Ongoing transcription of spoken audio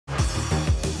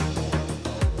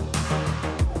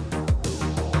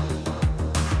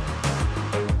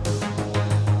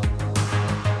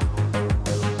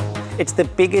It's the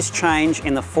biggest change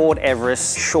in the Ford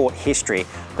Everest's short history,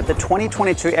 but the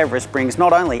 2022 Everest brings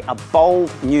not only a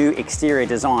bold new exterior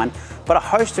design, but a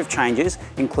host of changes,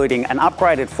 including an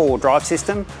upgraded four-wheel drive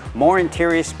system, more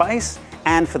interior space,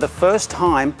 and for the first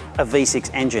time, a V6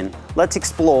 engine. Let's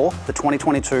explore the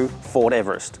 2022 Ford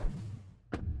Everest.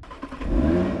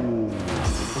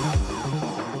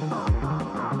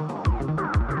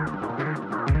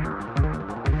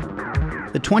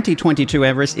 The 2022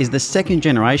 Everest is the second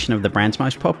generation of the brand's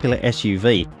most popular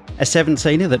SUV, a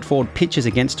seven-seater that Ford pitches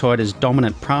against Toyota's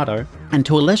dominant Prado, and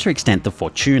to a lesser extent the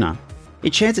Fortuner.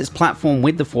 It shares its platform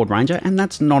with the Ford Ranger, and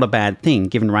that's not a bad thing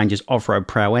given Ranger's off-road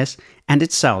prowess and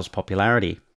its sales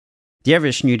popularity. The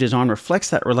Everest's new design reflects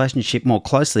that relationship more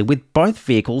closely, with both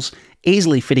vehicles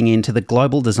easily fitting into the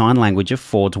global design language of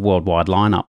Ford's worldwide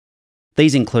lineup.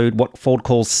 These include what Ford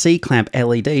calls C-clamp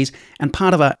LEDs and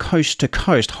part of a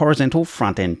coast-to-coast horizontal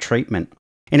front-end treatment.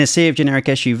 In a sea of generic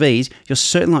SUVs, you're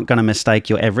certainly not going to mistake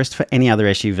your Everest for any other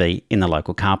SUV in the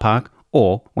local car park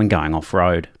or when going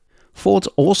off-road. Ford's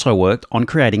also worked on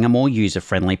creating a more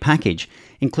user-friendly package,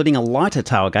 including a lighter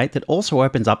tailgate that also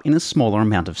opens up in a smaller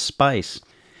amount of space.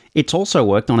 It's also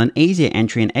worked on an easier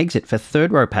entry and exit for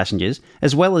third-row passengers,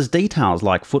 as well as details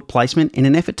like foot placement in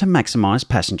an effort to maximise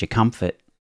passenger comfort.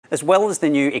 As well as the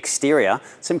new exterior,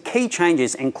 some key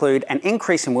changes include an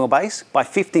increase in wheelbase by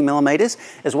 50mm,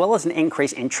 as well as an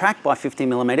increase in track by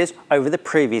 50mm over the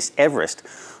previous Everest.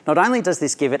 Not only does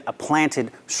this give it a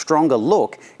planted, stronger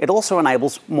look, it also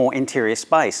enables more interior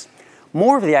space.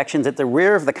 More of the action's at the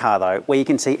rear of the car though, where you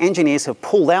can see engineers have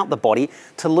pulled out the body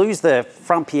to lose the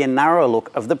frumpier, narrower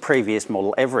look of the previous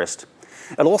model Everest.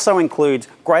 It also includes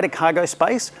greater cargo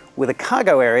space with a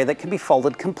cargo area that can be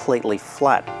folded completely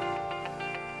flat.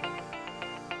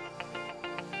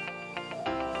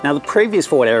 Now, the previous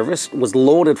Ford Everest was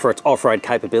lauded for its off-road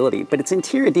capability, but its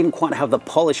interior didn't quite have the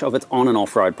polish of its on- and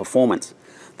off-road performance.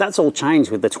 That's all changed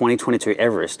with the 2022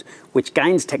 Everest, which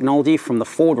gains technology from the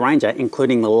Ford Ranger,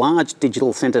 including the large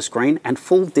digital centre screen and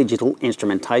full digital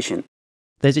instrumentation.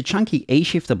 There's a chunky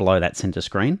E-shifter below that centre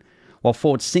screen, while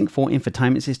Ford's Sync 4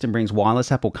 infotainment system brings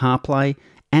wireless Apple CarPlay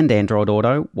and Android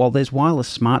Auto, while there's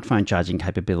wireless smartphone charging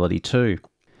capability too.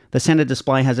 The centre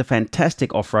display has a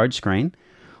fantastic off-road screen,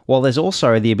 while there's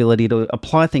also the ability to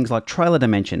apply things like trailer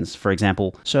dimensions, for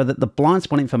example, so that the blind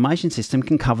spot information system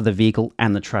can cover the vehicle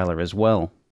and the trailer as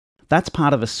well. That's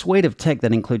part of a suite of tech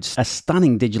that includes a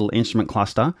stunning digital instrument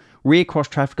cluster, rear cross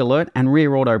traffic alert and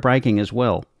rear auto braking as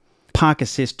well. Park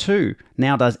Assist 2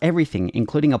 now does everything,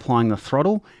 including applying the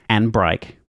throttle and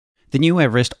brake. The new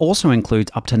Everest also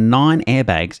includes up to 9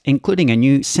 airbags, including a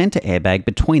new centre airbag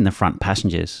between the front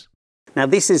passengers. Now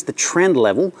this is the trend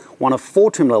level, one of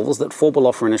 4 trim levels that Ford will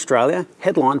offer in Australia,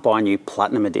 headlined by a new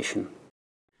Platinum Edition.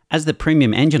 As the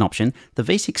premium engine option, the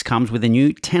V6 comes with a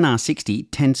new 10R60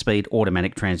 10-speed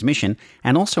automatic transmission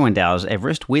and also endows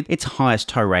Everest with its highest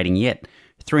tow rating yet,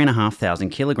 3,500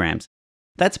 kilograms.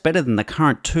 That's better than the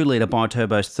current 2-litre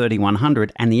bi-turbo's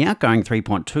 3100 and the outgoing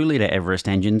 3.2-litre Everest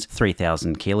engine's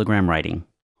 3,000 kilogram rating.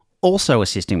 Also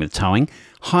assisting with towing,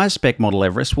 higher spec model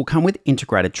Everest will come with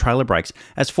integrated trailer brakes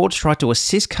as Ford's tried to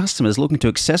assist customers looking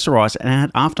to accessorise and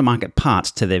add aftermarket parts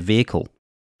to their vehicle.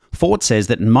 Ford says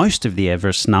that most of the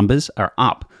Everest's numbers are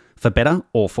up, for better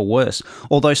or for worse,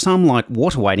 although some like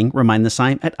water weighting remain the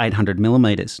same at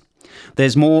 800mm.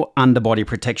 There's more underbody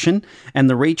protection, and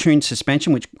the retuned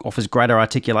suspension which offers greater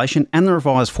articulation and the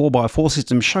revised 4x4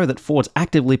 system show that Ford's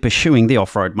actively pursuing the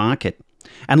off-road market.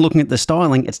 And looking at the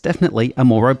styling, it's definitely a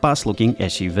more robust looking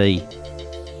SUV.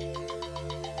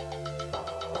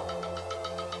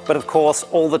 But of course,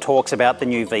 all the talk's about the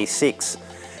new V6.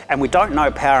 And we don't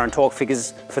know power and torque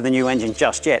figures for the new engine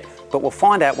just yet, but we'll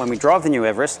find out when we drive the new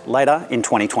Everest later in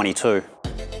 2022.